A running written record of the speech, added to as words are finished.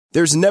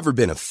There's never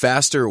been a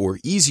faster or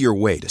easier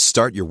way to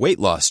start your weight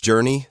loss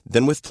journey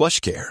than with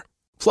PlushCare.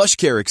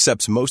 PlushCare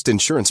accepts most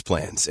insurance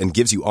plans and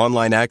gives you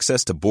online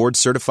access to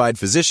board-certified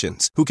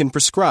physicians who can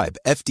prescribe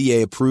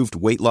FDA-approved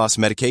weight loss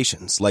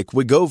medications like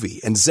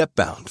Wegovy and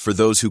Zepbound for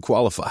those who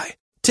qualify.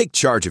 Take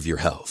charge of your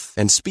health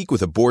and speak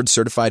with a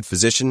board-certified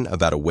physician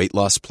about a weight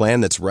loss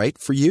plan that's right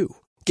for you.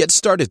 Get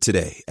started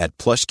today at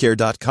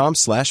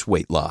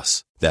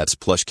plushcare.com/weight-loss. That's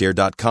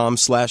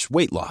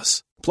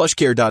plushcare.com/weight-loss.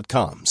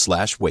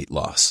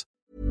 plushcare.com/weight-loss.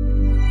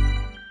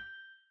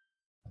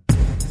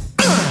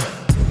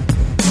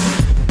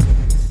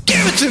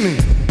 Give it to me.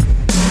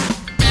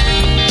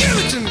 Give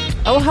it to me.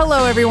 Oh,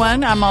 hello,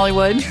 everyone. I'm Molly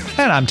Wood.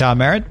 And I'm Tom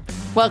Merritt.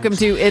 Welcome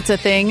to It's a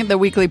Thing, the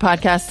weekly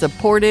podcast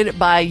supported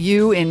by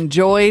you,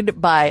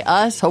 enjoyed by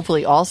us,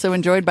 hopefully also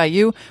enjoyed by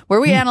you, where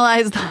we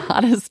analyze the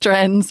hottest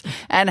trends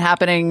and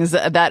happenings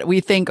that we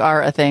think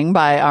are a thing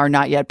by our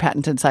not yet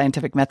patented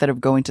scientific method of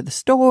going to the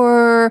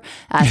store,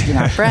 asking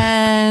our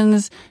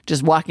friends,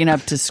 just walking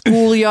up to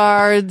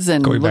schoolyards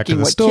and looking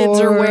what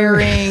kids are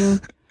wearing.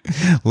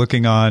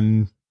 Looking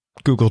on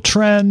Google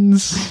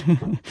Trends.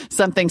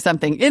 something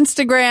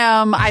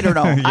Instagram. I don't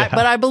know. Yeah.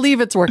 But I believe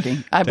it's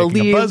working. I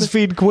believe a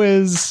BuzzFeed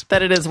quiz.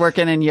 that it is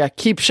working, and you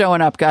keep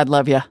showing up. God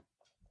love you.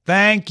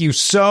 Thank you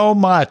so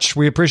much.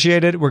 We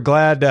appreciate it. We're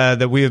glad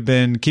that we have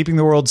been keeping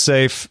the world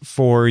safe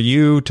for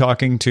you,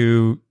 talking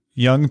to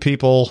young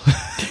people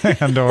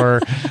and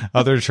or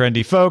other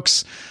trendy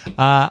folks.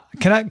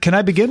 Can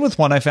I begin with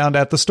one I found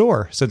at the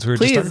store, since we were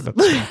just talking about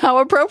this? How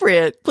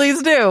appropriate.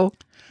 Please do.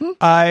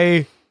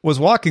 I was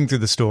walking through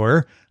the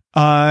store.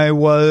 I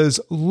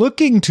was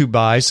looking to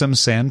buy some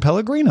San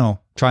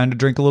Pellegrino, trying to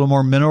drink a little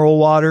more mineral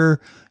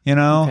water,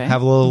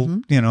 have a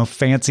little,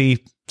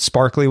 fancy,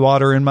 sparkly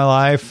water in my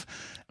life.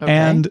 Okay.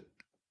 And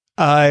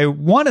I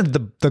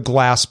wanted the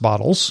glass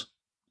bottles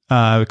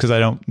because I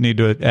don't need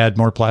to add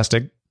more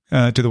plastic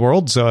to the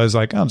world. So I was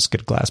like, I'll just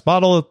get a glass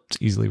bottle.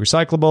 It's easily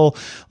recyclable, a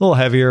little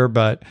heavier.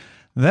 But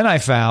then I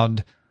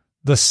found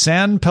the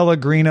San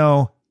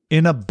Pellegrino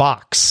in a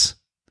box,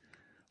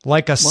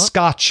 like a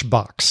Scotch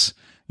box.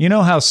 You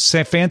know how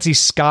fancy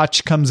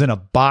Scotch comes in a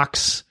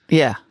box?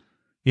 Yeah.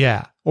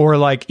 Yeah. Or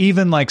like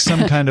even like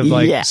some kind of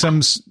like Yeah.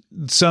 some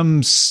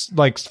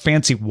like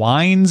fancy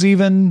wines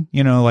even,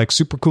 like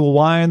super cool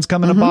wines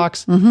come in a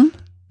box. Mm-hmm.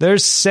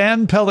 There's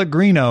San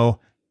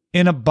Pellegrino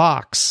in a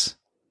box.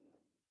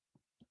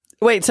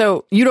 Wait,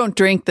 so you don't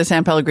drink the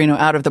San Pellegrino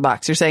out of the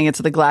box. You're saying it's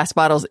the glass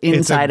bottles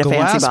inside it's a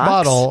fancy box? It's a glass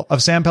bottle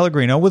of San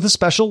Pellegrino with a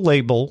special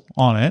label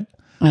on it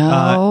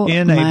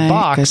in a my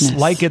box goodness.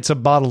 like it's a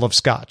bottle of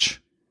Scotch.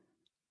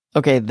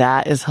 Okay,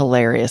 that is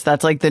hilarious.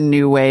 That's like the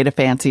new way to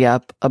fancy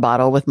up a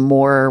bottle with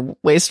more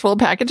wasteful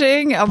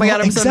packaging. Oh my God,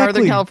 I'm so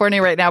Northern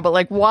California right now. But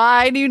like,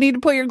 why do you need to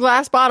put your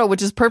glass bottle,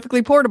 which is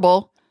perfectly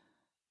portable,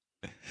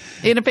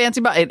 in a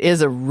fancy box? It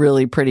is a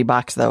really pretty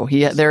box, though.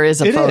 There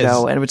is a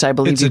photo, and which I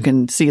believe you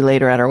can see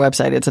later at our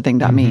website. It's a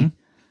thing.me.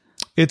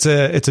 It's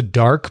a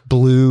dark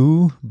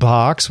blue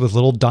box with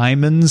little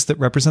diamonds that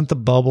represent the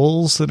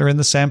bubbles that are in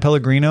the San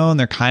Pellegrino, and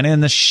they're kind of in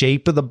the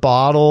shape of the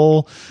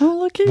bottle. Oh,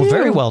 look at you.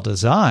 Very well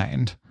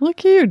designed. Look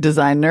at you,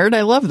 design nerd.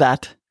 I love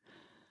that.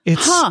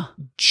 It's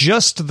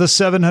just the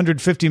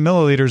 750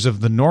 milliliters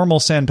of the normal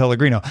San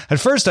Pellegrino. At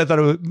first, I thought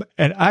it would,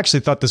 and I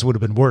actually thought this would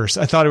have been worse.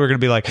 I thought it were going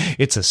to be like,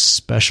 it's a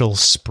special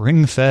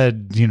spring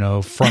fed,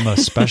 from a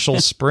special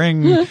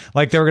spring.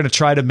 Like they were going to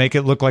try to make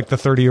it look like the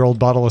 30-year-old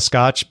bottle of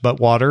Scotch, but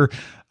water.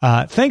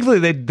 Thankfully,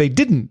 they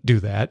didn't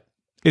do that.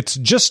 It's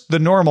just the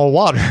normal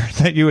water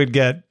that you would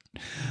get,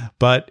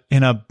 but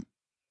in a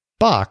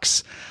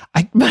box.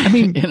 I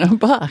mean, in a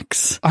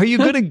box. Are you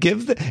going to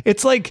give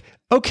it's like,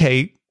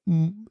 okay,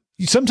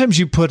 sometimes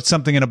you put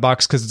something in a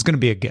box because it's going to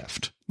be a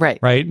gift. Right.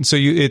 Right. And so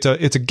it's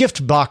a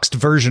gift boxed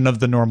version of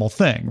the normal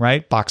thing,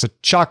 right? Box of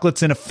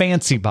chocolates in a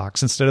fancy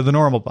box instead of the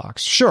normal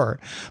box. Sure.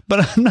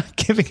 But I'm not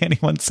giving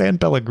anyone San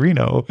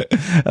Pellegrino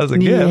as a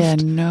gift. Yeah,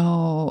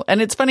 no. And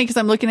it's funny because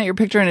I'm looking at your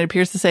picture and it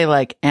appears to say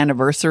like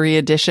anniversary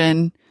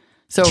edition.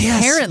 So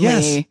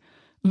apparently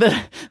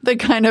the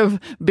kind of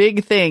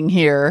big thing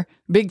here,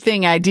 big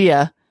thing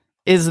idea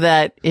is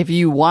that if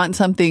you want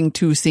something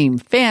to seem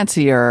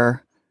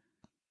fancier,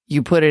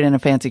 you put it in a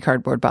fancy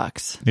cardboard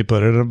box. You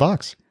put it in a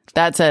box.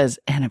 That says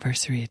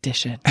anniversary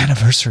edition.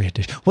 Anniversary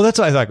edition. Well, that's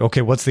why I thought,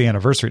 okay, what's the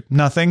anniversary?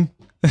 Nothing.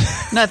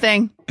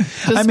 Nothing.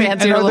 Just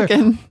fancier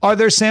looking. Are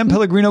there San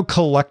Pellegrino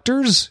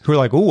collectors who are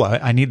like, oh,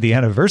 I need the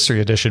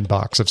anniversary edition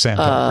box of San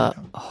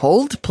Pellegrino?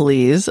 Hold,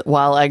 please,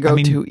 while I go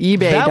to ebay.com.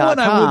 That one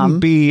I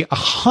wouldn't be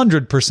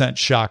 100%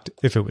 shocked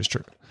if it was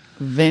true.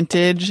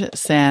 Vintage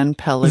San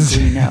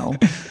Pellegrino.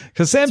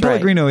 Because San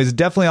Pellegrino is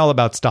definitely all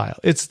about style.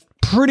 It's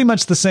pretty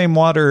much the same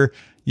water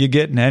you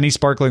get in any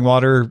sparkling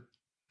water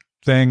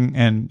thing,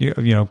 and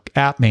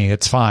at me,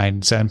 it's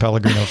fine, San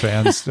Pellegrino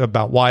fans,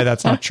 about why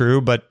that's not true,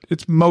 but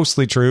it's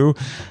mostly true.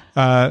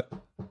 There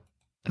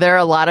are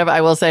a lot of,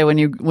 I will say, when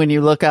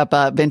you look up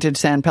vintage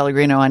San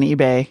Pellegrino on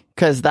eBay,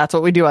 because that's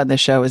what we do on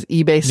this show is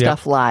eBay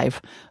stuff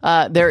live.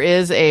 There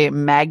is a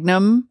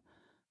Magnum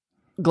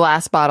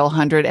glass bottle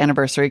 100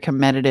 anniversary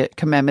commemorative.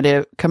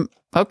 Commemorative.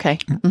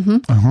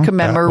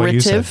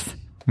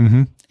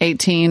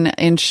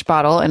 18-inch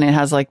bottle, and it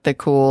has like the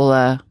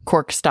cool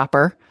cork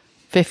stopper.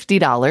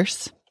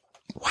 $50.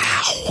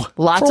 Wow.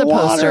 Lots For of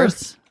water.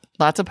 posters.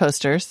 Lots of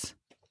posters.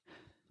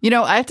 You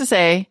know, I have to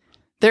say,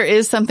 there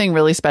is something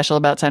really special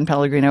about San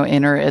Pellegrino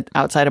in or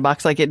outside a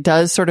box. Like, it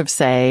does sort of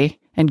say,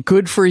 and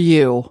good for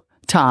you,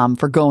 Tom,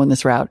 for going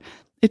this route.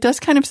 It does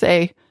kind of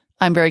say,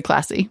 I'm very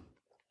classy.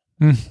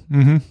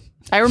 Mm-hmm.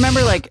 I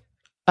remember, like,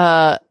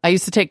 I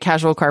used to take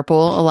Casual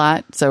Carpool a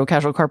lot. So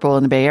Casual Carpool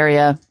in the Bay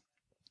Area,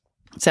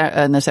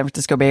 in the San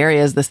Francisco Bay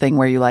Area, is this thing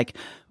where you, like,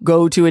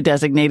 go to a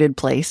designated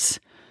place,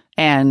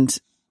 and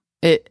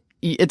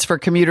it's for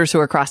commuters who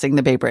are crossing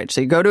the Bay Bridge.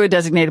 So you go to a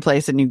designated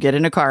place and you get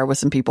in a car with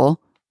some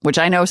people, which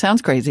I know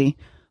sounds crazy,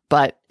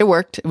 but it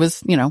worked. It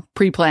was,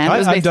 pre-planned. It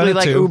was basically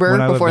like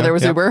Uber before there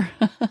was Uber.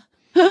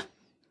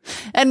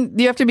 And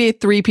you have to be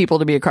 3 people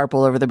to be a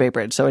carpool over the Bay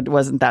Bridge, so it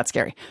wasn't that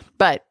scary.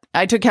 But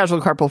I took Casual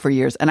Carpool for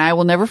years, and I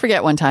will never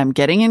forget one time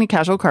getting in a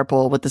Casual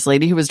Carpool with this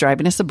lady who was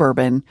driving a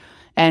Suburban,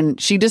 and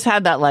she just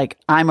had that, like,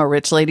 I'm a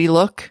rich lady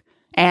look,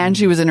 and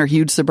she was in her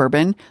huge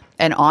Suburban.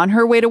 And on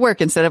her way to work,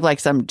 instead of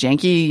like some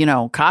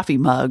janky, coffee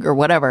mug or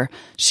whatever,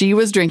 she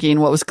was drinking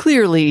what was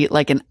clearly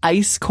like an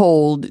ice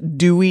cold,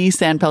 dewy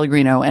San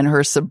Pellegrino. And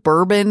her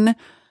Suburban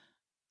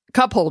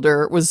cup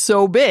holder was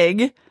so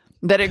big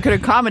that it could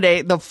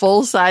accommodate the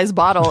full size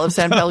bottle of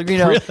San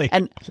Pellegrino. Really?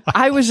 And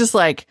I was just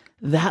like,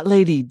 that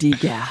lady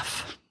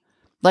degaff.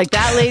 Like,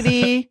 that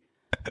lady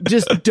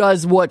just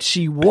does what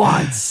she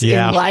wants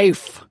in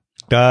life.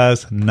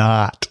 Does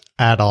not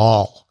at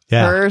all.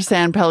 Yeah. Her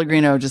San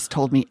Pellegrino just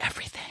told me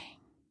everything.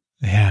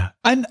 Yeah.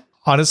 And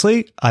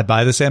honestly, I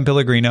buy the San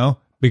Pellegrino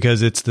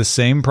because it's the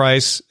same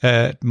price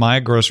at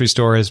my grocery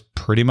store as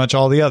pretty much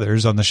all the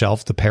others on the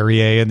shelf, the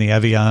Perrier and the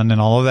Evian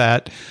and all of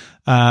that.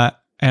 And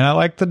I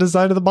like the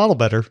design of the bottle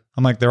better.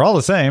 I'm like, they're all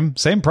the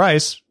same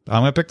price.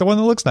 I'm going to pick the one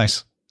that looks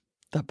nice.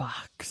 The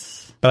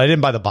box. But I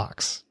didn't buy the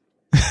box.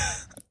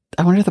 I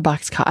wonder if the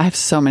box I have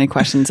so many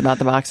questions about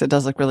the box. It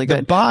does look really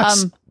good.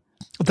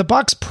 The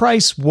box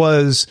price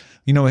was,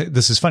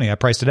 this is funny. I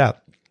priced it out.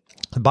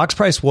 The box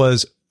price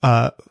was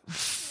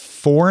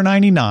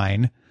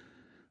 $4.99.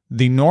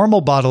 The normal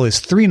bottle is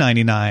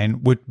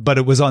 $3.99, but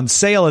it was on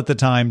sale at the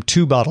time.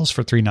 2 bottles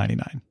for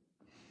 $3.99.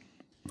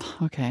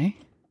 Okay.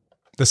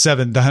 The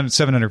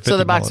 750. So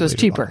the box was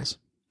cheaper. Bottles.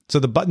 So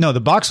the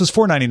box was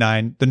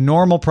 $4.99. The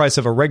normal price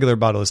of a regular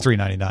bottle is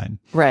 $3.99.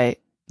 Right.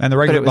 And the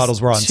regular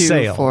bottles were on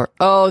sale.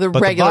 The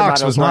regular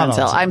bottles were on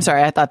sale. sale. I'm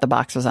sorry, I thought the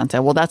box was on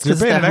sale. Well, that's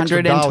because it's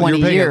 120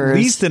 You're paying years. at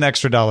least an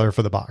extra $1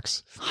 for the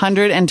box.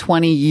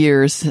 120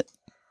 years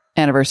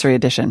anniversary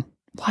edition.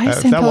 Why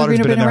has San that water's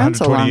Pellegrino been in there around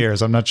so 120 long?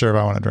 years. I'm not sure if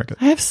I want to drink it.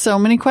 I have so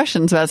many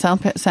questions about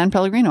San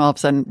Pellegrino all of a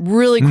sudden.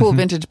 Really cool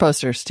vintage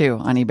posters too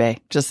on eBay.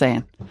 Just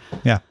saying.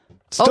 Yeah.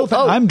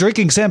 I'm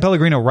drinking San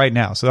Pellegrino right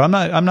now, so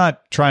I'm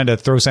not trying to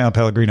throw San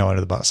Pellegrino under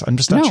the bus. I'm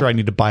just not sure I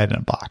need to buy it in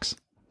a box.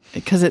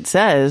 Because it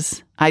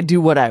says, I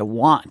do what I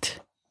want,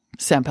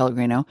 San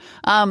Pellegrino.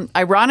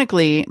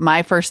 Ironically,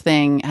 my first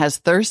thing has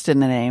thirst in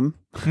the name,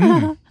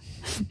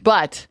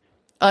 but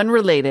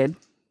unrelated.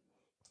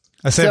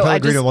 A San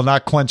Pellegrino will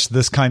not quench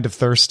this kind of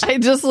thirst. I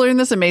just learned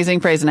this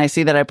amazing phrase, and I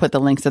see that I put the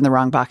links in the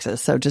wrong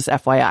boxes. So just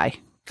FYI,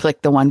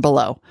 click the one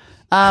below.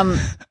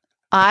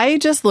 I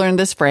just learned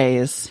this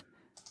phrase,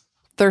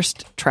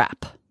 thirst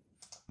trap.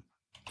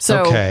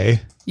 So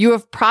you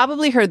have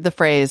probably heard the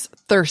phrase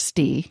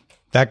thirsty.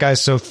 That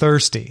guy's so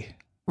thirsty.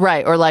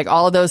 Right. Or like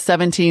all of those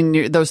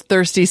those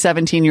thirsty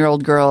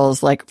 17-year-old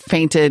girls like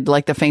fainted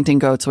like the fainting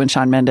goats when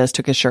Shawn Mendes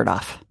took his shirt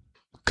off.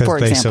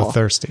 Because they're so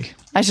thirsty.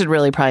 I should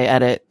really probably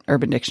edit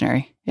Urban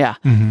Dictionary. Yeah.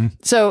 Mm-hmm.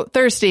 So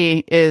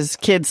thirsty is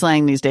kid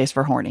slang these days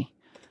for horny.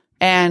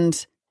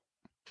 And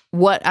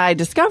what I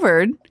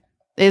discovered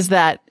is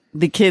that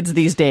the kids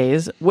these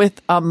days,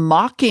 with a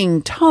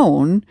mocking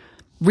tone,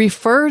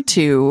 refer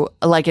to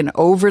like an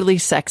overly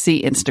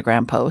sexy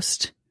Instagram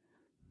post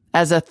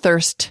as a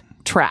thirst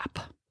trap.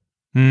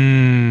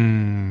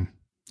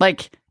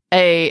 Like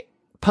a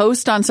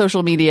post on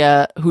social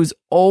media whose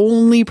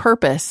only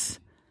purpose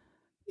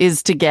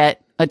is to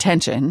get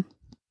attention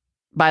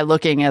by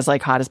looking as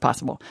like hot as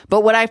possible.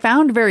 But what I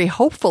found very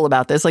hopeful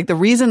about this, like the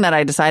reason that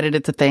I decided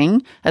it's a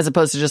thing as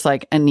opposed to just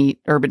like a neat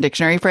Urban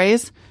Dictionary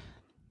phrase,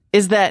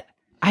 is that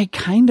I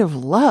kind of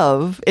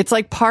love, it's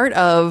like part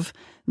of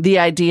the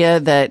idea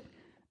that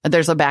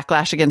there's a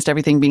backlash against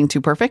everything being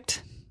too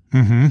perfect,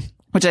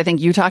 which I think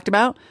you talked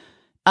about.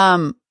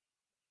 And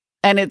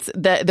it's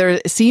that there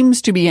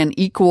seems to be an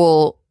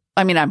equal,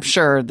 I mean, I'm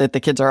sure that the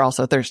kids are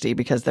also thirsty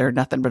because they're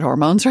nothing but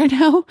hormones right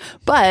now.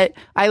 But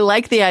I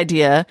like the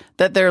idea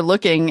that they're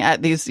looking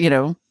at these,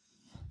 a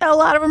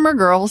lot of them are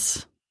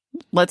girls,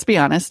 let's be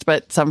honest,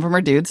 but some of them are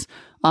dudes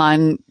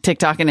on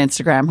TikTok and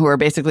Instagram who are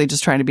basically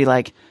just trying to be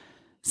like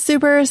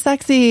super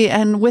sexy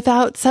and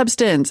without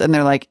substance. And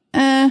they're like,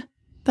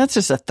 that's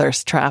just a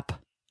thirst trap.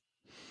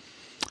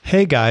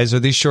 Hey guys, are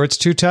these shorts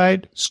too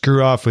tight?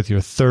 Screw off with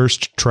your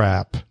thirst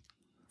trap.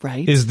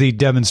 Right. is the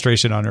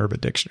demonstration on Urban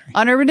Dictionary.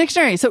 On Urban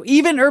Dictionary. So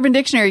even Urban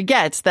Dictionary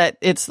gets that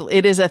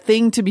it is a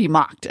thing to be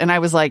mocked. And I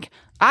was like,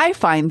 I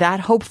find that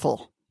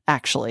hopeful,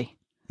 actually.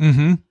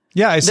 Mm-hmm.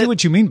 Yeah, I see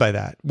what you mean by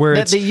that. Where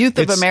that the youth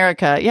of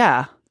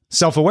America,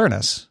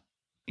 self-awareness.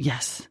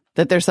 Yes.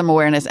 That there's some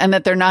awareness and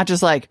that they're not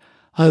just like,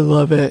 I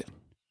love it.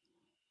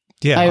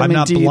 Yeah, I'm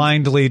not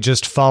blindly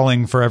just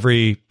falling for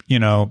every,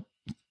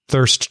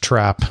 thirst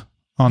trap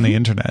on the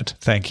internet.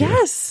 Thank you.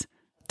 Yes,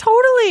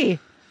 totally.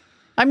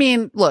 I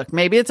mean, look,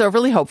 maybe it's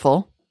overly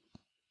hopeful.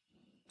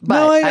 But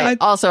no, I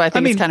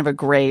think it's kind of a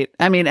great,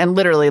 and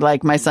literally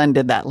like my son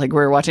did that. Like we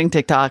were watching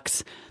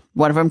TikToks.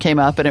 One of them came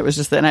up and it was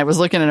just, and I was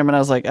looking at him and I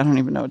was like, I don't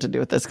even know what to do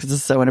with this because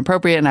it's so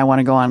inappropriate. And I want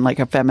to go on like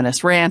a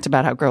feminist rant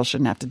about how girls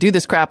shouldn't have to do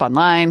this crap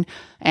online.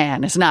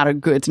 And it's not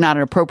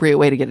an appropriate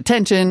way to get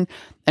attention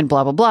and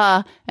blah, blah,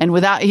 blah. And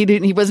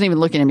he wasn't even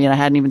looking at me and I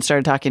hadn't even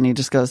started talking. He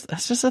just goes,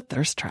 that's just a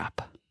thirst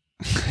trap.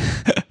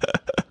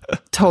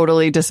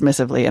 Totally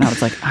dismissively. And I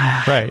was like,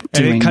 right.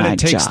 And it kind of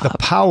takes the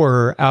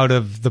power out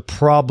of the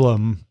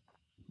problem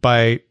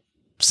by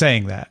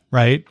saying that,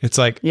 right? It's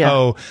like,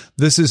 oh,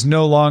 this is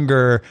no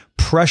longer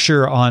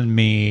pressure on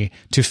me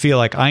to feel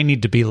like I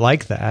need to be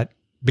like that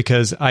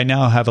because I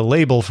now have a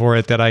label for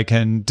it that I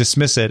can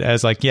dismiss it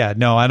as like, I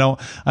don't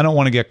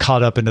want to get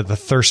caught up into the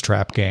thirst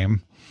trap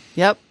game.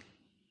 Yep.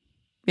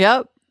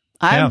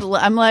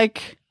 I'm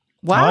like,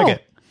 wow. I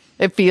like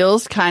it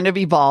feels kind of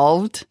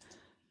evolved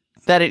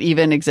that it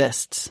even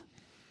exists.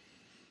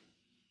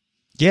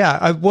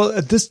 Yeah,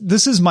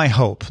 this is my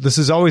hope. This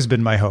has always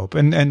been my hope,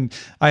 and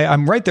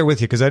I'm right there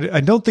with you because I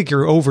don't think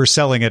you're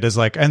overselling it as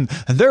like, and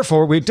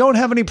therefore we don't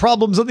have any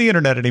problems on the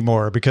internet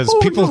anymore because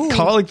people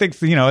calling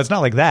things, it's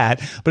not like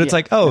that. But it's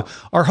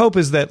our hope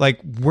is that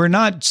like we're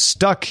not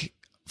stuck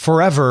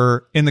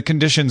forever in the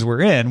conditions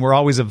we're in. We're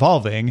always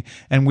evolving,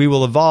 and we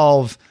will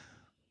evolve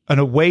in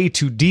a way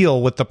to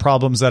deal with the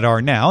problems that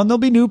are now. And there'll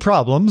be new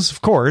problems,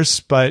 of course,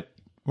 but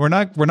we're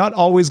not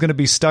always going to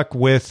be stuck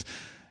with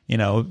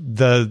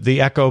the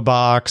echo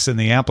box and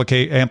the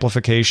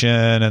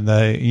amplification and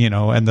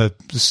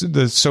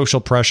the social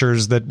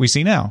pressures that we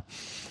see now.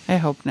 I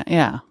hope not.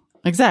 Yeah,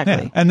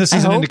 exactly. Yeah. And this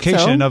is an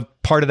indication of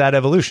part of that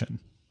evolution.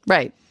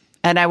 Right.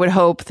 And I would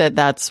hope that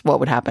that's what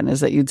would happen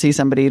is that you'd see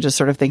somebody just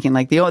sort of thinking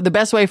like the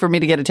best way for me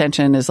to get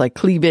attention is like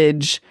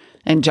cleavage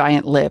and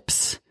giant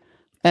lips,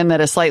 and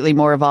that a slightly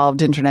more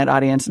evolved internet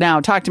audience.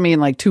 Now talk to me in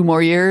like 2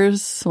 more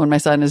years when my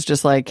son is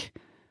just like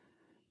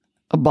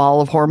a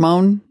ball of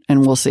hormone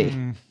and we'll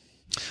see.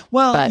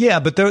 Well,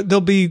 but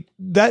there'll be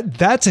that.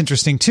 That's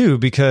interesting too,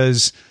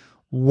 because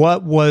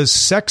what was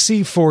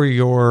sexy for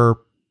your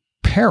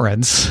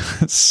parents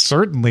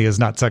certainly is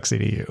not sexy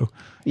to you.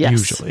 Yes.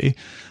 Usually,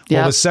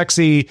 what was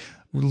sexy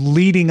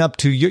leading up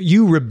to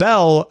you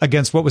rebel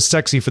against what was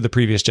sexy for the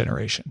previous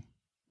generation.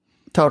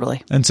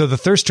 Totally. And so the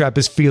thirst trap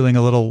is feeling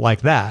a little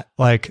like that.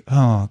 Like,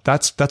 oh,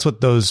 that's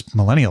what those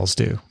millennials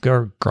do.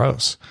 They're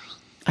gross.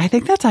 I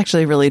think that's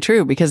actually really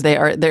true because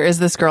there is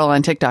this girl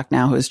on TikTok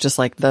now who's just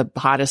like the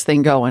hottest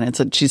thing going.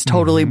 She's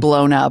totally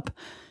blown up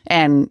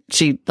and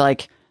she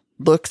like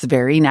looks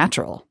very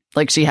natural.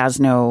 Like she has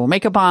no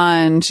makeup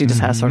on. She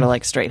just has sort of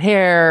like straight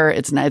hair.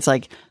 It's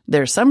like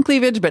there's some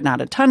cleavage, but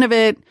not a ton of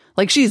it.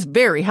 Like she's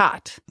very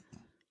hot,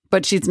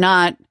 but she's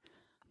not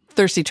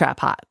thirsty trap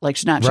hot. Like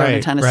she's not showing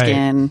a ton of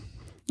skin.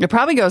 It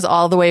probably goes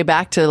all the way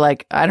back to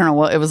like, I don't know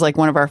what, it was like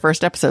one of our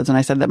first episodes when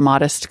I said that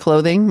modest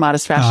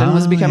fashion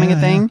was becoming a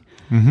thing. Yeah.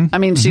 Mm-hmm. I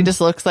mean, she just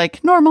looks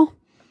like normal.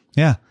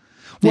 Yeah.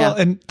 Well,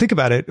 and think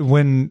about it.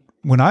 When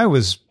I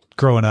was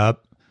growing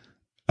up,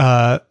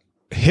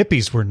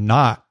 hippies were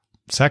not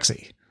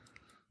sexy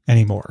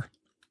anymore.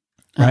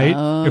 Right?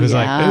 Oh, it was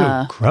like,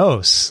 ooh,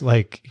 gross.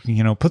 Like,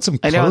 put some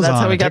clothes on. I know,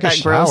 that's how we got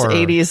that gross shower.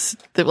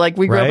 80s. Like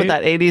we grew up with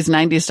that 80s,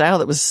 90s style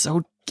that was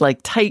so like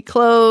tight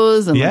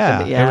clothes. And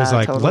it was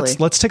like, totally.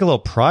 let's take a little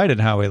pride in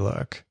how we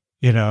look.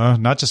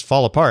 Not just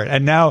fall apart.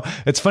 And now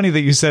it's funny that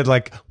you said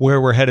like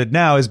where we're headed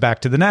now is back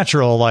to the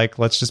natural. Like,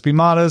 let's just be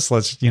modest.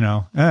 Let's,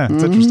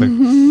 it's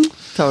interesting.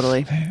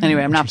 Totally.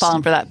 Anyway, I'm not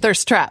falling for that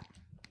thirst trap.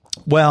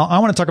 Well, I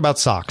want to talk about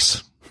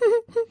socks.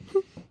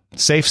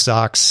 Safe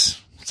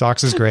socks.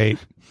 Socks is great.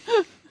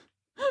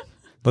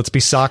 Let's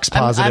be socks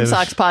positive. I'm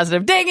socks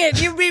positive. Dang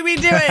it. You beat me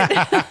to it.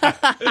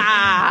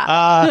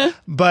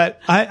 But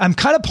I'm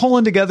kind of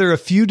pulling together a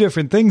few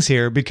different things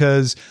here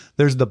because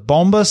there's the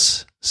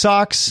Bombas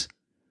socks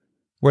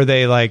where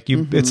they like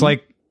you. It's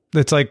like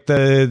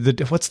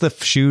the what's the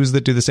shoes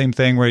that do the same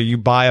thing where you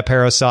buy a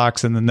pair of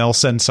socks and then they'll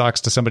send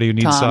socks to somebody who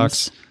needs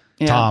socks.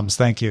 Yeah. Toms,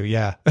 thank you.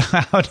 Yeah.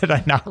 How did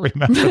I not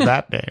remember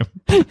that name?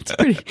 It's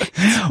pretty.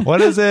 What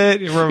is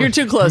it? You're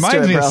too close to it, bro.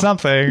 Reminds me of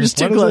something. You're just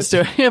too close to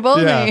it. If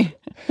only. Yeah.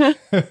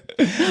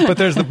 But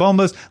there's the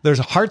Bombas. There's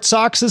heart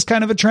socks is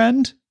kind of a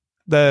trend.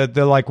 The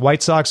like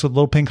white socks with a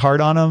little pink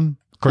heart on them.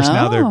 Of course,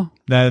 now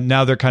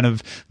they're kind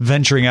of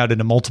venturing out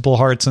into multiple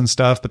hearts and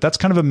stuff. But that's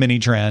kind of a mini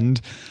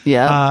trend.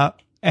 Yeah.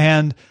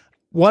 And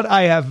what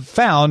I have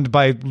found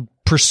by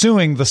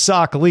pursuing the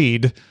sock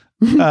lead.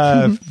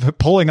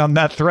 Pulling on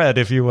that thread,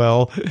 if you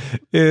will,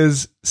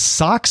 is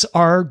socks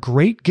are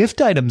great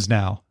gift items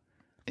now.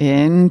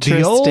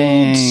 Interesting. The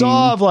old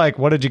saw of like,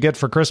 what did you get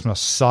for Christmas?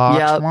 Socks.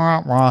 Yep.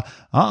 Wah,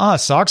 wah.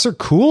 Socks are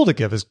cool to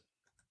give as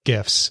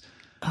gifts.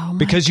 Oh my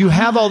because you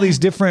have all these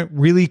different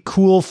really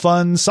cool,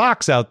 fun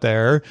socks out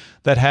there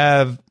that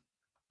have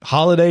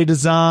holiday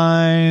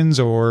designs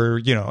or,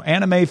 you know,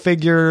 anime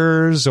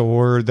figures,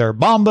 or they're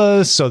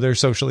Bombas, so they're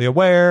socially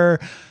aware.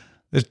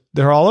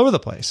 They're all over the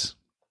place.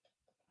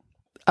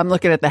 I'm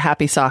looking at the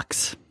Happy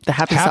Socks. The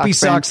Happy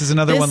Socks is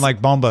another one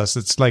like Bombas.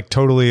 It's like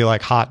totally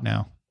like hot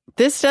now.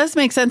 This does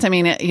make sense. I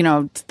mean, you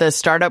know, the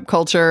startup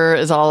culture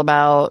is all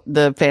about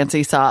the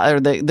fancy sock or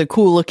the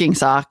cool looking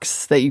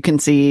socks that you can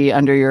see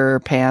under your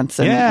pants.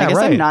 And Yeah, I guess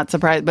right. I'm not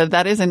surprised, but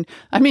that isn't,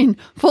 I mean,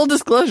 full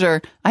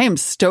disclosure, I am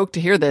stoked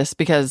to hear this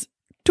because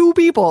 2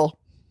 people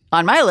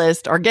on my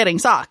list are getting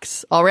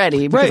socks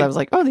already because Right. I was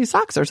like, oh, these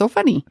socks are so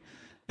funny.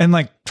 And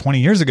like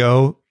 20 years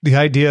ago, the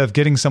idea of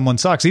getting someone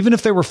socks, even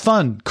if they were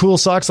fun, cool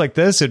socks like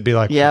this, it'd be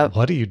like, Yep.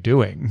 what are you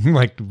doing?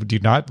 Like, do you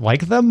not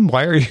like them?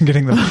 Why are you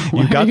getting them?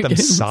 You got them getting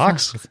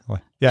socks?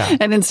 Yeah.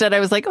 And instead I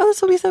was like, oh, this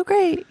will be so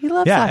great. You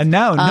love Yeah. socks. And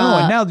now,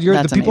 the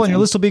That's people on your amazing.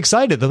 list will be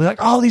excited. They'll be like,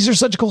 oh, these are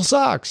such cool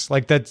socks.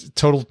 Like that's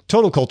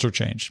total culture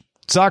change.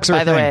 Socks are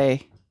By a the thing.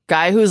 way,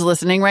 guy who's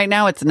listening right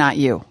now, it's not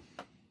you.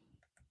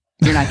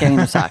 You're not getting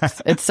the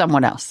socks. It's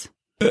someone else.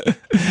 I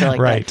feel like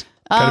Right. that.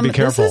 Gotta be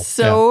careful. This is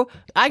so,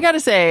 I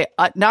gotta say,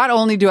 not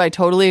only do I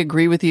totally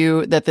agree with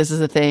you that this is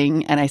a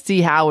thing and I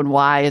see how and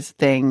why it's a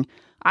thing,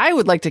 I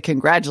would like to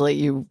congratulate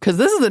you because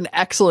this is an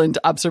excellent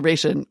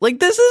observation. Like,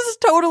 this is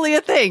totally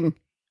a thing.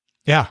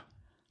 Yeah.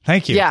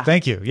 Thank you. Yeah.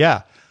 Thank you.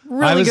 Yeah.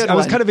 Really good I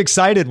was one. kind of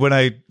excited when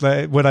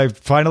I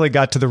finally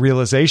got to the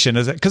realization,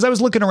 because I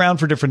was looking around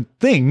for different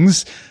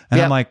things, and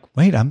Yep. I'm like,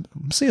 wait, I'm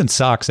seeing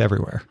socks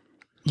everywhere,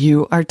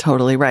 You are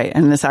totally right.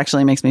 And this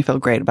actually makes me feel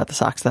great about the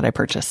socks that I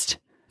purchased.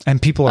 and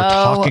people are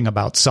Oh. talking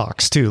about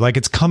socks too. Like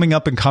it's coming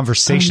up in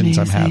conversations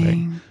I'm having.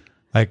 Amazing.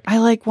 Like, I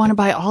want to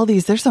buy all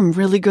these. There's some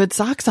really good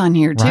socks on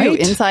here too. Right?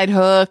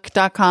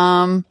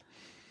 Insidehook.com.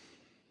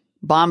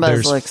 Bombas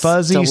there's looks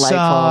fuzzy delightful.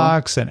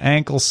 socks and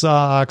ankle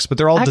socks, but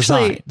they're all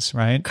Actually, designs,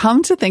 right?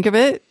 Come to think of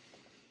it,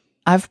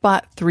 I've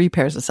bought 3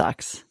 pairs of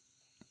socks.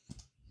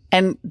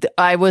 And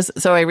I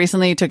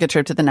recently took a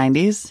trip to the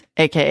 90s,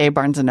 aka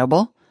Barnes and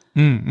Noble,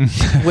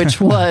 which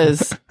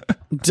was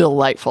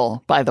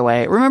delightful, by the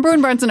way. Remember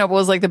when Barnes and Noble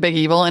was like the big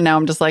evil, and now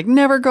I'm just like,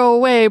 never go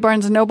away,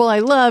 Barnes and Noble, I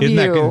love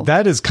you.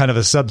 That is kind of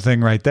a sub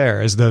thing right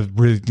there, is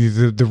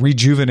the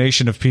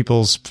rejuvenation of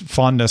people's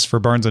fondness for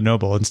Barnes and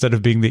Noble. Instead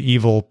of being the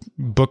evil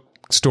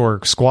bookstore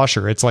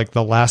squasher, it's like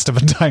the last of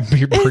a dying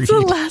breed. It's the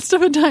last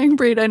of a dying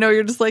breed. I know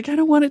you're just like, I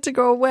don't want it to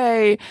go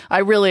away.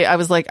 I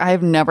was like, I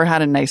have never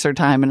had a nicer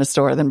time in a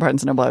store than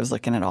Barnes & Noble. I was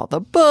looking at all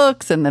the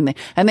books, and then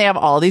they have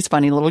all these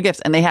funny little gifts,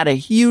 and they had a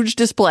huge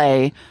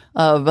display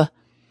of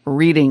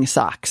reading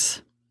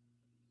socks.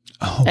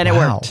 Oh, And it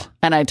wow. worked.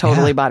 And I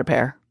totally bought a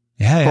pair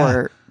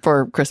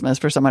for Christmas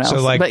for someone else.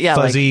 So like but yeah,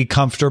 fuzzy,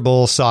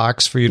 comfortable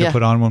socks for you to Yeah.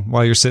 put on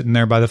while you're sitting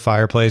there by the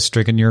fireplace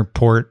drinking your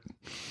port.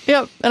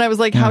 yep. And I was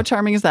like, how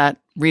charming is that?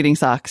 Reading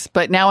socks.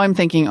 But now I'm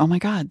thinking, oh my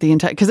God,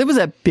 because it was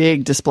a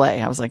big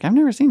display. I was like, I've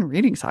never seen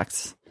reading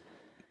socks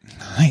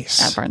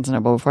Nice. at Barnes &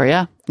 Noble before.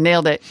 Yeah.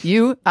 Nailed it.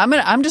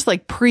 I'm just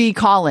like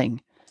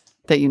pre-calling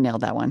that you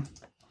nailed that one.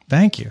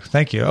 Thank you.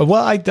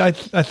 Well, I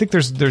think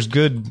there's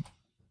good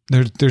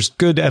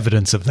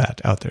evidence of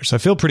that out there. So I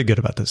feel pretty good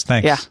about this.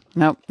 Thanks. Yeah.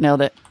 Nope.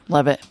 Nailed it.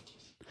 Love it.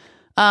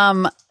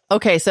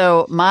 Okay.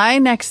 So my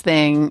next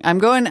thing,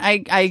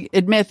 I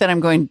admit that I'm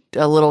going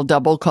a little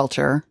double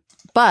culture,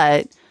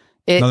 but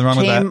it Nothing wrong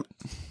with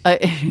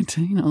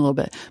came, a little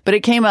bit, but it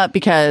came up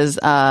because,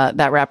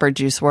 that rapper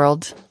Juice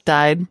WRLD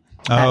died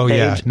Oh, at the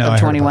yeah. age No, of I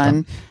heard about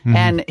 21.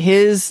 And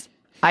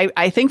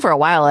I think for a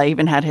while I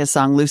even had his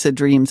song Lucid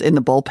Dreams in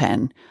the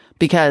bullpen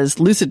because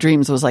Lucid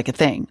Dreams was like a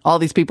thing. All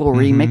these people were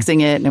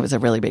remixing it, and it was a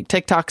really big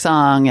TikTok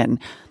song, and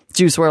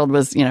Juice WRLD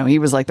was, he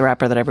was like the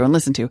rapper that everyone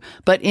listened to.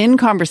 But in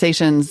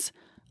conversations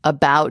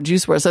about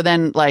Juice WRLD, so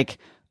then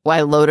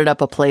I loaded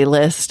up a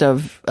playlist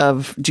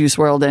of Juice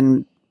WRLD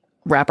and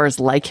rappers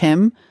like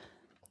him.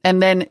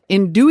 And then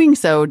in doing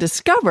so,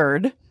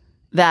 discovered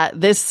that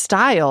this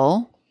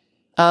style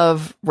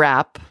of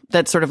rap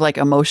that's sort of like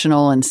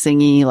emotional and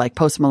singy, like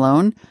Post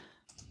Malone,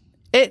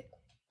 it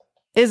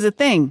is a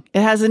thing.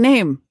 It has a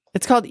name.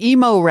 It's called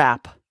emo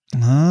rap.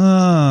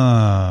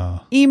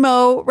 Oh.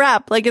 Emo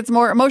rap, like it's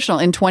more emotional.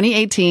 In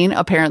 2018,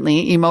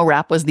 apparently, emo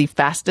rap was the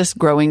fastest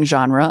growing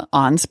genre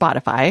on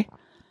Spotify.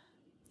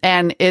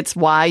 And it's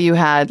why you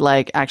had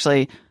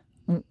actually,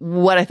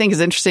 what I think is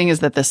interesting is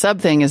that the sub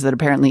thing is that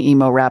apparently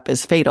emo rap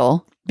is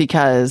fatal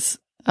because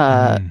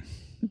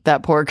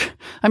that poor,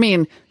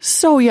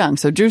 so young.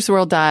 So Juice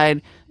WRLD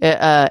died.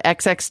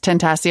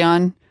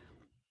 XXXTentacion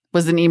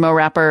was an emo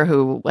rapper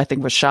who I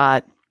think was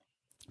shot.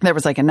 There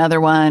was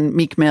another one.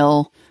 Meek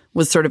Mill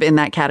was sort of in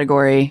that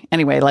category.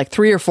 Anyway,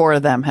 3 or 4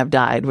 of them have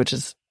died, which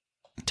is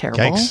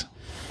terrible. Yikes.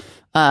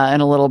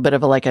 And a little bit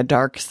of a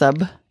dark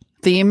sub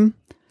theme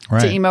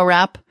Right. to emo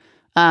rap.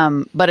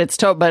 But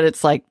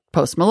it's like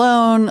Post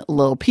Malone,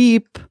 Lil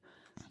Peep,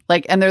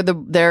 and they're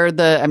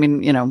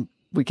the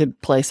we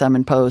could play some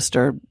in post,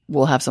 or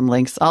we'll have some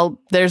links.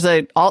 There's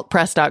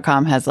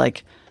altpress.com has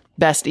like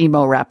best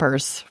emo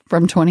rappers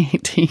from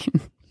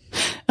 2018.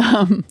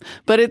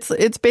 But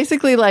it's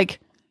basically like,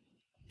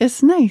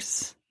 it's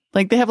nice.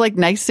 Like they have like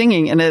nice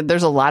singing, and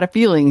there's a lot of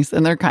feelings,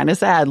 and they're kind of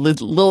sad.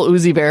 Lil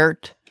Uzi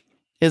Vert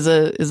is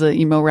a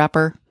emo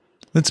rapper.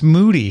 It's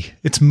moody.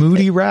 It's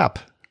moody rap.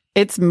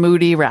 It's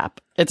moody rap.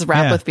 It's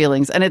rap with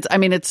feelings. And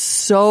it's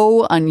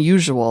so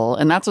unusual.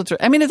 And that's it's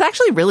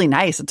actually really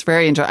nice. It's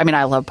very enjoyable. I mean,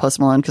 I love Post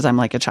Malone because I'm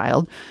like a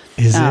child.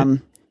 Is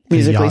it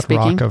musically yacht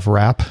speaking? Rock of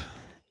rap?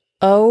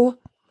 Oh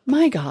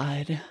my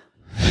God.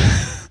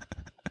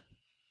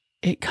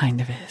 It kind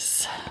of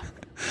is.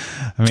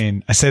 I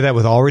mean, I say that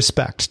with all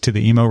respect to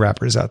the emo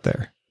rappers out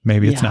there.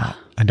 Maybe it's not.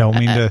 I don't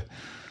mean to,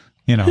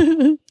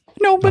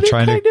 no, but it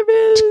kind of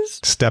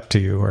is. Step to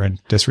you or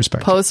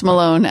disrespect. Post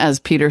Malone as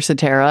Peter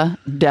Cetera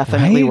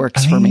definitely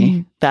works for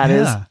me. That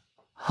is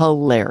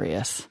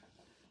hilarious.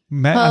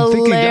 I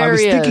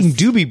was thinking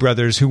Doobie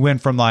Brothers, who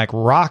went from like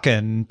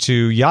rockin' to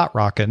yacht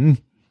rockin',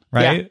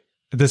 right? Yeah.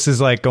 This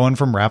is like going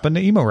from rapping to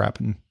emo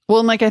rapping. Well,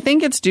 and like I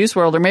think it's Juice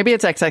WRLD, or maybe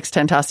it's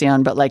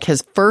XXXTentacion, but like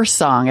his first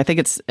song, I think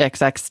it's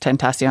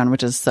XXXTentacion,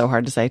 which is so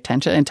hard to say.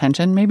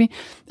 Intention, maybe.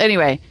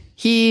 Anyway,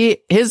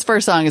 his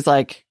first song is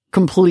like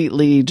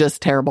completely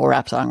just terrible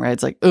rap song, right?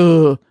 It's like,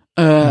 and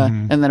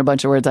then a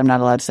bunch of words I'm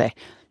not allowed to say.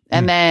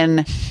 And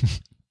then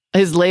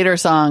his later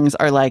songs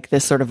are like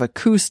this sort of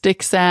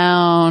acoustic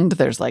sound.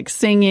 There's like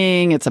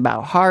singing. It's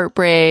about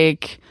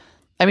heartbreak.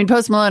 I mean,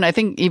 Post Malone, I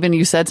think even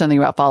you said something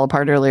about Fall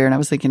Apart earlier, and I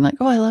was thinking like,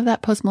 oh, I love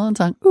that Post Malone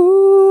song.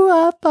 Ooh,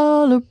 I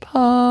fall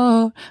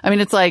apart. I mean,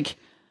 it's like,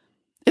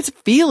 it's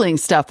feeling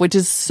stuff, which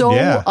is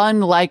so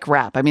unlike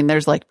rap. I mean,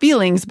 there's like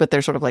feelings, but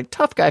they're sort of like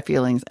tough guy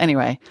feelings.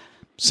 Anyway.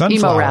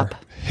 Sunflower, emo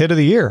rap. Hit of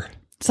the year.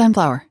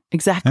 Sunflower,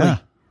 exactly.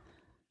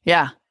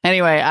 Yeah.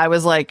 Anyway, I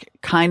was like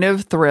kind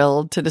of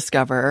thrilled to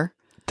discover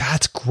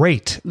that's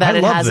great that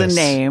it has a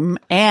name,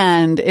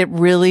 and it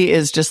really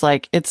is just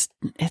like it's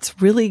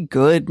really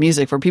good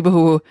music for people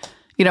who,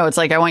 it's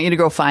like I want you to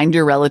go find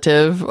your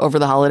relative over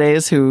the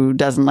holidays who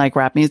doesn't like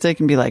rap music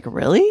and be like,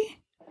 really?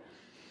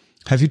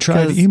 Have you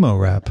tried emo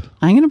rap?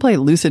 I'm going to play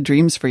Lucid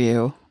Dreams for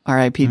you,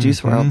 R.I.P. Juice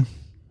WRLD.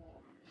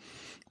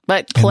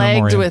 But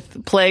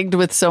plagued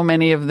with so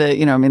many of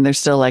the, there's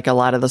still like a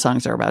lot of the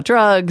songs are about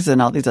drugs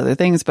and all these other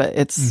things, but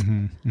it's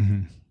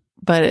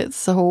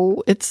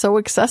so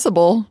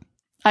accessible.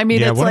 I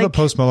mean, it's one like of the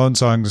Post Malone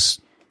songs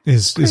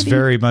is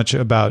very much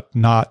about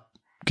not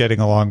getting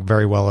along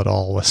very well at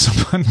all with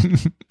someone.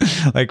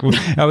 Like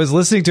I was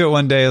listening to it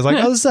one day, I was like,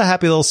 oh, this is a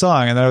happy little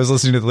song. And then I was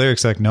listening to the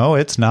lyrics like, no,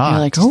 it's not. You're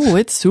like, oh,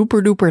 it's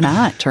super duper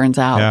not, turns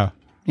out.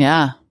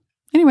 Yeah.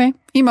 Anyway,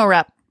 emo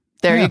rap.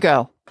 There you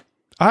go.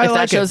 I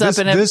like it.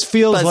 This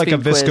feels like a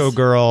Visco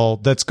girl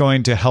that's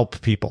going to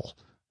help people.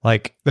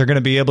 Like they're going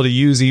to be able to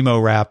use emo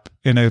rap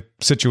in a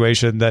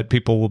situation that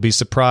people will be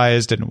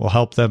surprised and will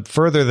help them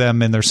further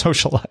them in their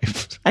social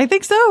life. I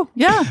think so.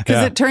 Yeah.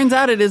 Because it turns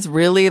out it is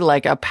really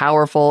like a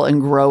powerful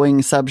and growing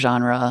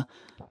subgenre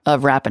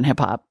of rap and hip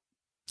hop.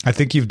 I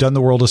think you've done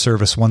the world a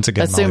service once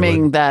again.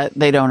 Assuming that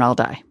they don't all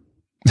die.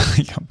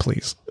 Yeah,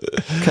 please.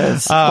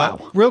 Because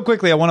real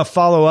quickly, I want to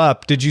follow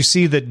up. Did you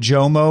see that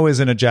Jomo is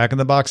in a Jack in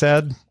the Box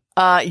ad?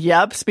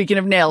 Yep. Speaking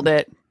of nailed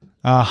it.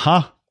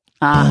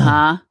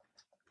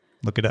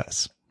 Look at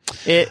us.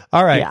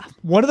 All right. Yeah.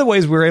 One of the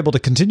ways we're able to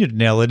continue to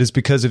nail it is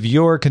because of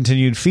your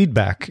continued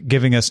feedback,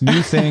 giving us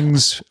new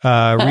things,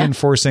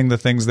 reinforcing the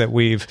things that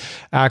we've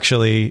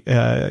actually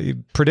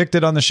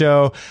predicted on the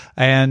show.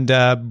 And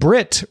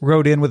Britt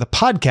wrote in with a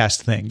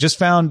podcast thing. Just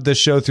found the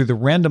show through the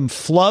random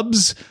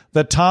flubs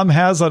that Tom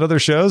has on other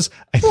shows.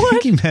 I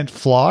think he meant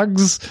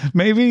flogs,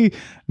 maybe,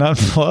 not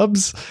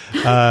flubs.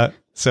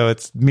 So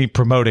it's me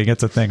promoting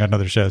it's a thing on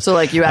other shows. So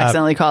like you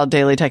accidentally called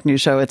Daily Tech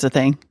News Show it's a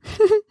thing.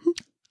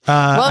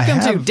 Welcome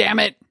to damn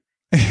it.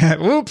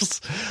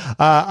 Whoops.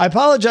 I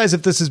apologize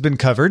if this has been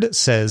covered,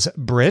 says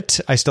Britt.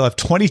 I still have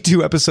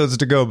 22 episodes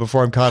to go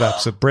before I'm caught up,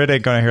 so Britt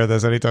ain't going to hear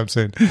this anytime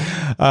soon.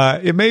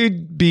 It may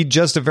be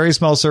just a very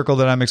small circle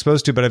that I'm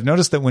exposed to, but I've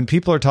noticed that when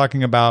people are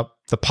talking about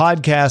the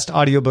podcast,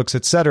 audiobooks,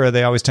 etc.,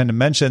 they always tend to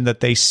mention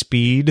that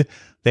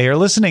they are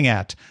listening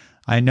at.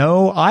 I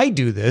know I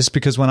do this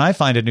because when I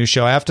find a new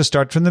show, I have to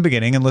start from the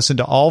beginning and listen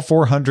to all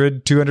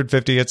 400,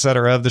 250,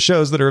 etc. of the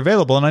shows that are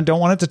available, and I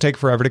don't want it to take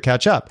forever to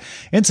catch up.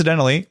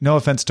 Incidentally, no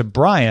offense to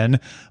Brian,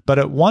 but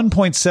at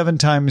 1.7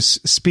 times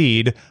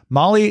speed,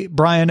 Molly,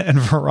 Brian, and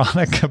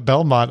Veronica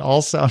Belmont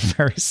all sound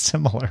very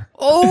similar.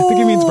 Oh, I think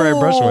he means Brian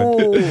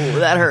Brushwood.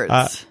 That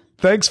hurts.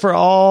 Thanks for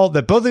all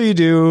that both of you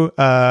do.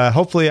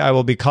 Hopefully I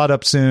will be caught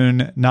up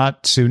soon,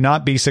 not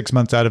be 6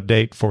 months out of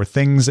date for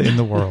things in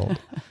the world.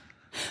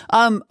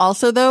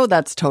 Also though,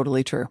 that's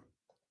totally true.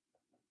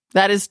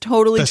 That is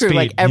totally true. Speed.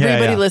 Like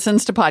everybody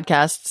listens to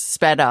podcasts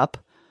sped up,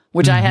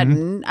 which I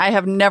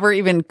have never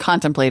even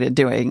contemplated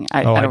doing.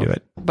 I do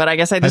it. But I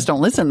guess I just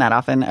don't listen that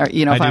often. Or,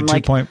 if I'm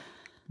like 2.1.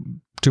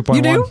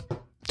 You do?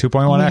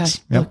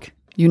 2.1x. Yep. Look,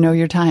 you know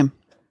your time.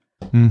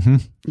 Mm-hmm.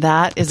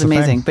 That is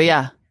amazing. But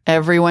yeah,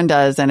 Everyone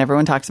does, and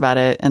everyone talks about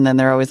it. And then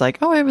they're always like,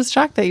 oh, I was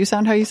shocked that you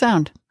sound how you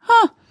sound.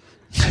 Huh.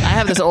 I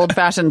have this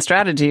old-fashioned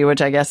strategy,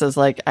 which I guess is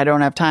like, I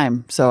don't have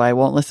time, so I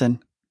won't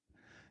listen.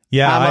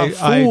 Yeah, I'm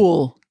a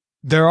fool.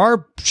 There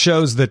are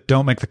shows that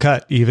don't make the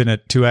cut, even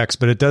at 2X,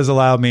 but it does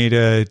allow me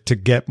to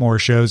get more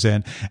shows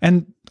in.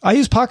 And I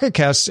use Pocket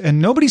Casts,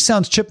 and nobody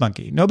sounds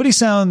chipmunky. Nobody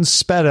sounds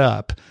sped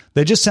up.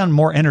 They just sound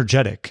more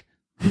energetic.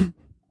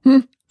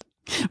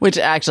 Which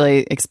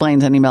actually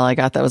explains an email I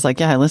got that was like,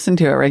 yeah, I listened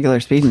to it at regular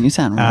speed and you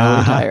sound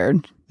really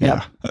tired.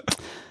 Yep.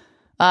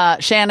 Yeah.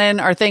 Shannon,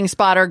 our thing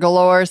spotter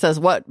galore, says,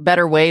 what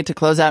better way to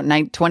close out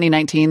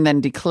 2019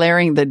 than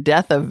declaring the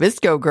death of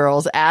Visco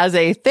Girls as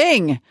a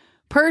thing?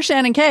 Per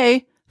Shannon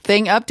K,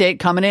 thing update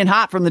coming in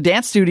hot from the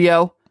dance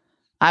studio.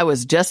 I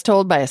was just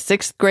told by a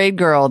 6th grade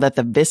girl that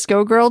the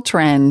Visco Girl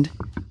trend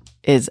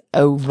is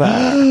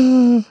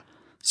over.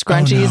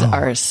 Scrunchies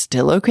are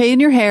still okay in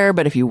your hair,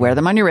 but if you wear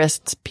them on your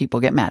wrists, people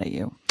get mad at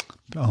you.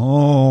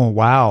 Oh,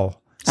 wow.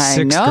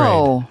 I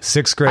know. Grade.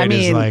 6th grade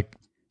is like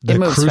the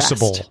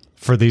crucible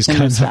for these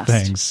kinds of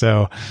things.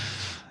 So,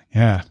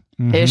 yeah.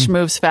 Mm-hmm. Ish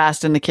moves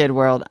fast in the kid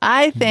world.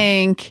 I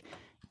think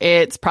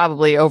it's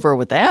probably over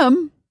with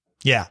them.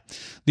 Yeah.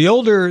 The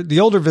older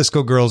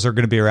Visco girls are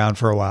going to be around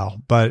for a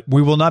while, but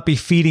we will not be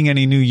feeding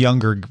any new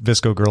younger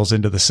Visco girls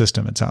into the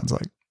system, it sounds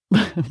like.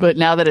 But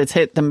now that it's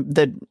hit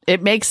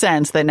it makes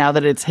sense that now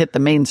that it's hit the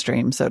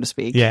mainstream, so to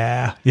speak.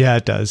 Yeah,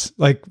 it does.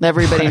 Like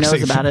everybody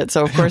knows about it,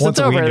 so of course it's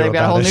over. They've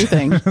got a whole new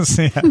thing.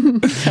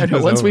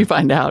 Once we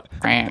find out,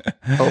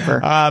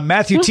 over.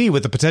 Matthew T.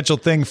 with the potential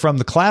thing from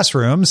the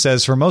classroom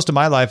says, for most of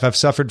my life, I've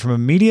suffered from a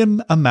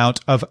medium amount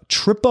of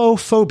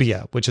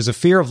trypophobia, which is a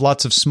fear of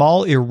lots of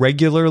small,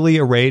 irregularly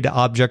arrayed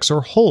objects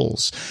or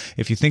holes.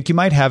 If you think you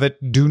might have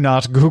it, do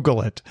not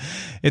Google it.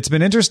 It's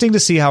been interesting to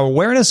see how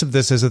awareness of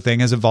this as a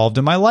thing has evolved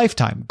in my lifetime.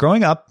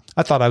 Growing up,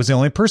 I thought I was the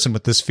only person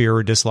with this fear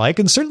or dislike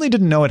and certainly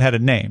didn't know it had a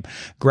name.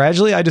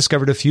 Gradually, I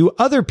discovered a few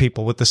other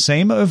people with the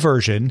same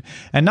aversion,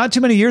 and not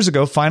too many years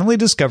ago, finally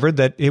discovered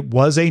that it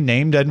was a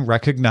named and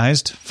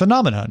recognized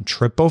phenomenon,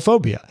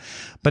 trypophobia.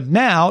 But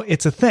now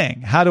it's a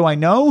thing. How do I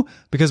know?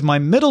 Because my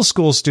middle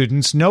school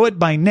students know it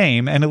by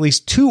name, and at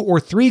least 2 or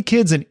 3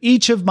 kids in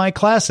each of my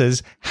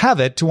classes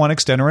have it to one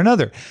extent or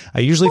another.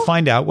 I usually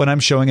find out when I'm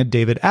showing a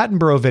David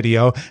Attenborough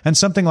video and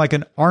something like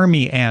an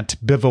army ant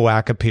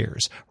bivouac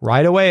appears.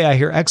 Right away, I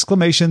hear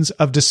exclamations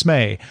of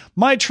dismay.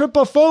 My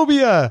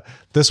trypophobia!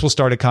 This will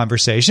start a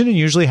conversation, and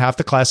usually half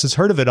the class has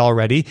heard of it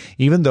already,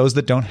 even those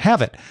that don't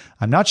have it.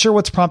 I'm not sure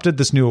what's prompted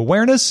this new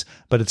awareness,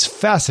 but it's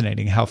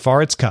fascinating how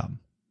far it's come.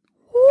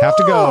 Have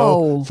to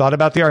go. Thought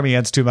about the army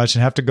ants too much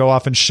and have to go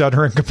off and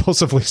shudder and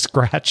compulsively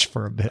scratch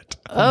for a bit.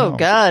 Oh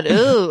God.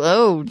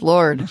 Oh,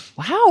 Lord.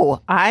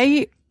 Wow.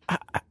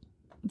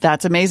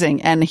 That's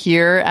amazing. And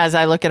here, as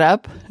I look it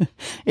up,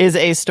 is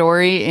a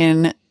story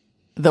in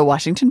the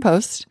Washington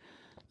Post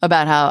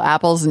about how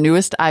Apple's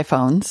newest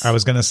iPhones, I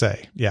was going to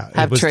say,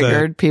 have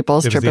triggered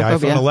people's trypophobia. It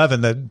was the iPhone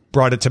 11 that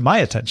brought it to my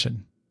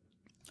attention.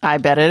 I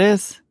bet it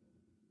is.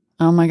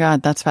 Oh my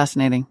God, that's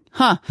fascinating.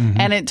 Huh.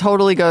 Mm-hmm. And it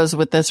totally goes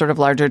with this sort of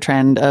larger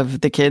trend of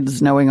the kids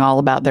knowing all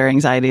about their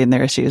anxiety and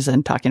their issues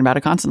and talking about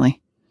it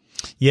constantly.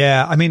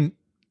 Yeah. I mean,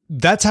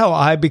 that's how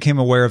I became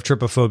aware of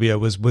trypophobia,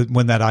 was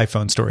when that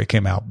iPhone story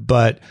came out.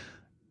 But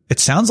it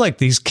sounds like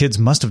these kids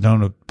must have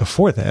known it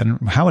before then.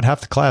 How would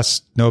half the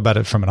class know about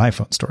it from an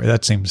iPhone story?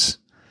 That seems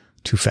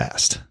too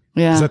fast.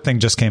 Yeah. 'Cause that thing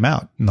just came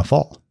out in the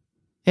fall.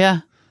 Yeah.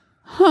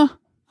 Huh.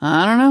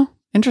 I don't know.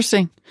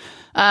 Interesting.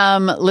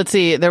 Let's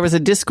see. There was a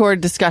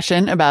Discord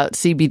discussion about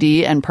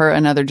CBD, and per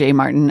another Jay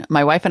Martin,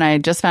 my wife and I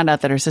just found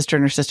out that her sister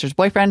and her sister's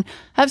boyfriend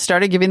have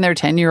started giving their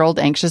 10-year-old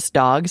anxious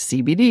dog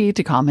CBD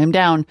to calm him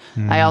down.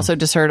 I also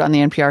just heard on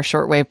the NPR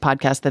Shortwave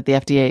podcast that the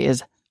FDA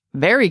is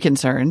very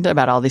concerned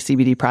about all these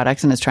CBD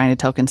products and is trying to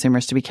tell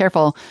consumers to be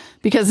careful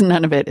because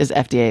none of it is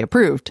FDA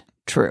approved.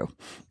 True.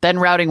 Then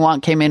Routing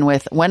Wonk came in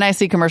with, when I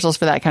see commercials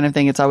for that kind of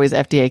thing, it's always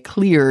FDA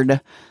cleared,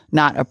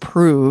 not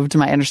approved.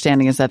 My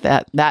understanding is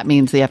that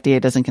means the FDA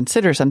doesn't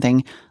consider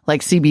something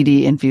like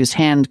CBD infused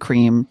hand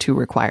cream to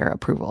require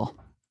approval.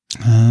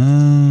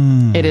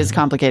 It is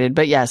complicated,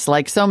 but yes,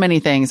 like so many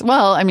things.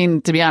 Well, I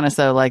mean, to be honest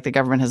though, like the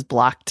government has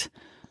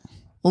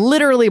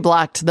literally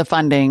blocked the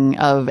funding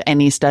of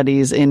any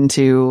studies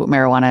into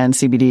marijuana and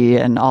CBD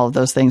and all of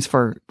those things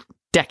for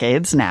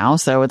decades now.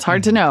 So it's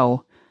hard to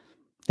know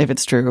if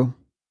it's true.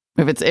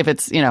 If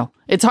it's,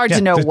 it's hard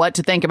to know what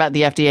to think about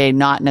the FDA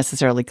not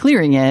necessarily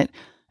clearing it.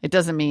 It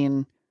doesn't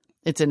mean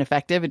it's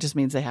ineffective. It just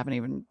means they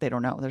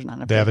don't know. There's not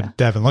enough data.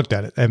 They haven't looked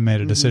at it. They haven't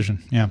made a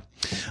decision. Yeah.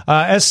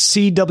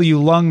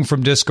 SCW Lung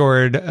from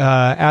Discord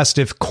asked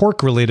if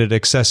cork-related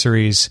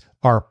accessories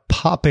are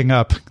popping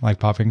up, like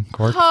popping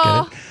cork.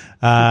 Get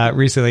it?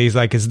 Recently, he's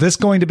like, is this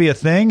going to be a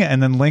thing?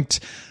 And then linked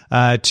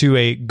to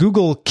a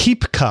Google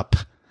Keep Cup,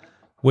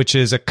 which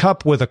is a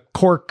cup with a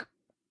cork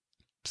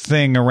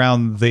thing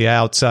around the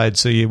outside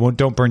so you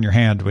don't burn your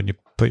hand when you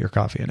put your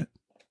coffee in it.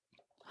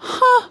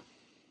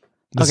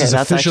 This is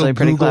that's official actually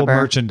pretty Google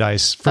clever.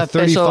 merchandise for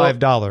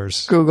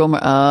 $35. Google.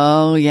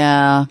 Oh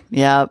yeah.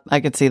 Yeah.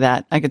 I could see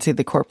that. I could see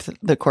the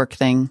cork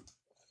thing.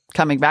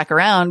 coming back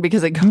around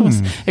because it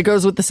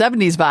goes with the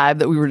 70s vibe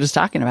that we were just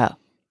talking about.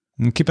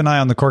 And keep an eye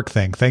on the cork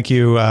thing. Thank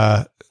you,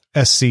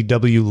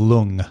 SCW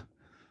Lung.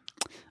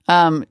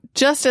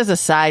 Just as a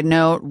side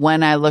note,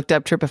 when I looked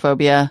up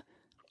trypophobia,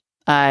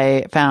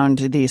 I found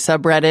the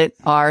subreddit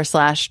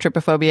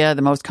r/trypophobia,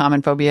 the most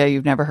common phobia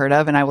you've never heard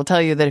of. And I will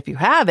tell you that if you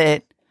have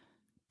it,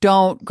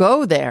 don't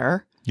go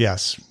there.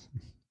 Yes.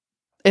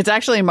 It's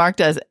actually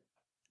marked as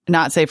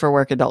not safe for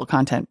work adult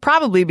content,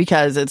 probably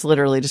because it's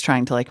literally just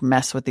trying to like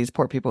mess with these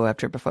poor people who have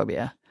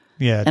trypophobia.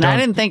 Yeah. And I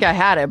didn't think I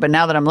had it, but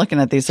now that I'm looking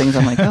at these things,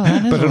 I'm like, oh,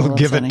 that is but it'll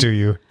give upsetting. it to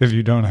you if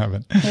you don't have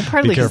it. Yeah,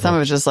 partly because some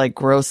of it's just like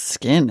gross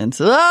skin. And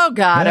so, oh,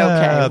 God, okay,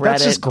 Reddit.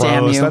 That's just gross.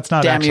 Damn you. That's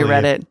not Damn you,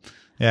 Reddit.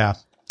 Yeah.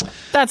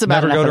 That's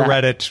about Never enough go to of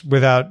that. Reddit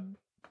without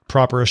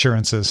proper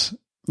assurances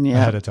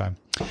ahead of time.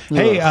 Ugh.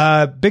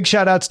 Hey, big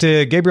shout outs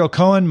to Gabriel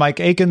Cohen, Mike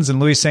Akins, and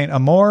Louis St.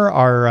 Amour,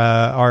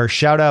 our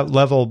shout out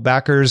level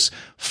backers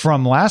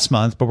from last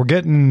month, but we're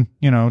getting,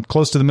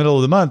 close to the middle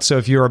of the month. So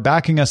if you are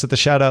backing us at the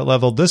shout out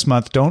level this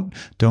month, don't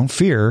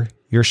fear.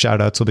 Your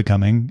shout outs will be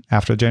coming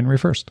after January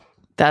 1st.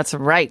 That's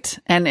right.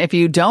 And if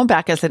you don't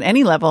back us at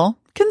any level,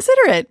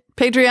 consider it.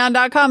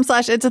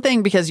 Patreon.com/It's a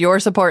Thing, because your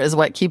support is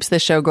what keeps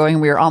this show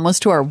going. We are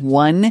almost to our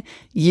 1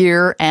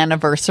 year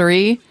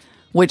anniversary,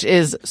 which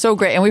is so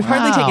great. And we've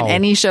hardly taken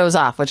any shows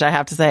off, which I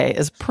have to say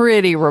is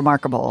pretty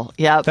remarkable.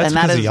 Yep. That's and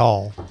that because is of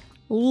y'all.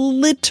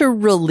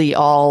 Literally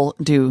all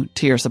due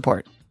to your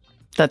support.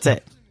 That's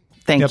it.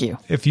 Thank you.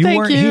 If you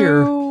weren't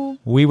here,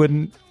 we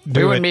wouldn't do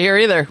it. We wouldn't be here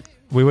either.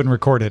 We wouldn't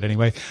record it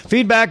anyway.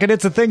 Feedback at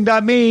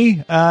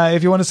it'sathing.me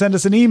if you want to send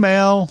us an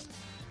email.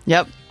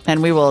 Yep.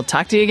 And we will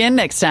talk to you again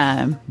next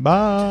time.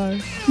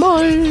 Bye.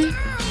 Bye. To the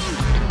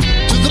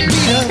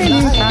beat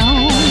of life.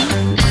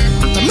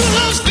 The moon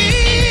loves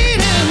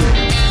feeding.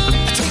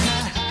 Take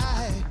that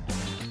high.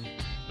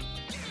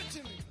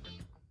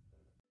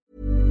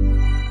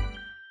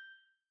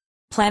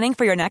 Planning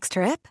for your next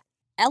trip?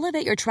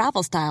 Elevate your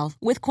travel style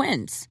with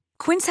Quince.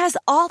 Quince has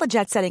all the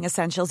jet-setting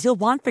essentials you'll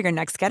want for your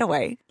next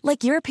getaway,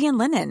 like European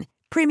linen,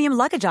 premium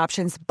luggage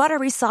options,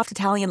 buttery soft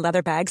Italian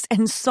leather bags,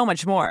 and so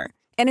much more.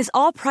 And is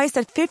all priced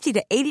at 50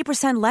 to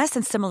 80% less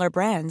than similar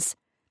brands.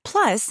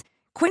 Plus,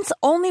 Quince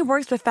only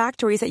works with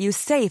factories that use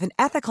safe and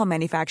ethical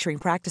manufacturing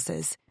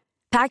practices.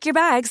 Pack your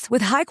bags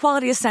with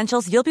high-quality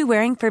essentials you'll be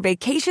wearing for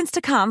vacations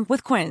to come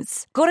with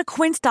Quince. Go to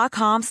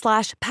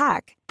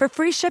quince.com/pack for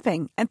free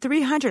shipping and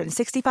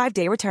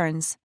 365-day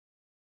returns.